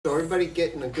So everybody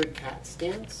get in a good cat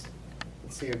stance.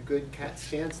 Let's see a good cat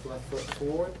stance, left foot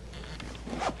forward.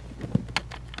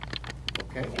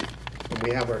 Okay. And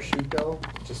we have our Judo,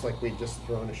 just like we just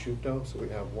thrown a Judo. So we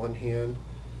have one hand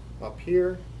up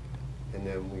here, and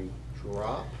then we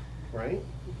drop, right?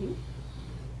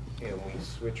 Mm-hmm. And we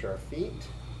switch our feet.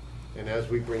 And as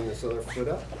we bring this other foot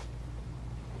up,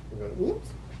 we're going, whoops.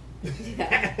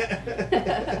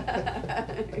 Yeah.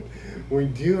 We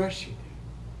do our Judo.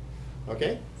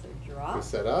 Okay? So drop. We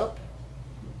set up.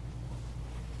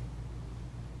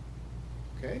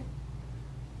 Okay.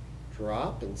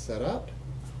 Drop and set up.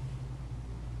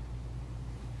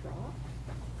 Drop.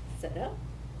 Set up.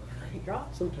 Alright.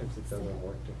 Drop. Sometimes it doesn't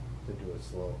work to do it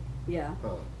slow. Yeah.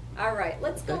 Huh. All right,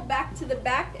 let's go Okay. back to the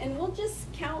back and we'll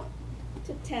just count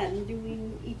to 10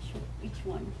 doing each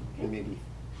one. Okay? Maybe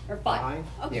Or 5.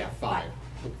 Okay. Yeah, 5.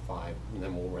 I think 5, and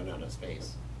then we'll run out of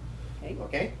space. Okay.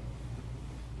 Okay?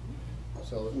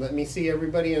 So let me see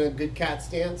everybody in a good cat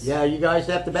stance. Yeah, you guys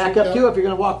have to back Judo. up too if you're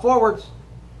going to walk forwards.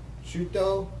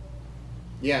 Judo.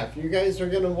 Yeah, if you guys are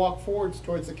going to walk forwards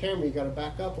towards the camera, you got to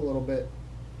back up a little bit.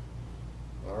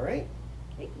 All right.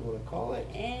 Okay. You want to call it?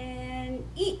 And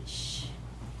each.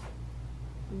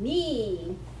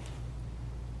 Ni.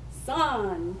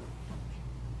 San.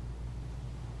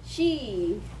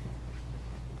 Shi.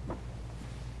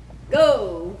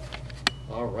 Go.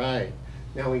 All right.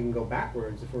 Now we can go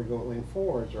backwards if we're going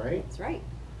forwards, right? That's right.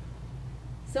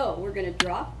 So we're going to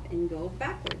drop and go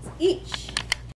backwards. Each.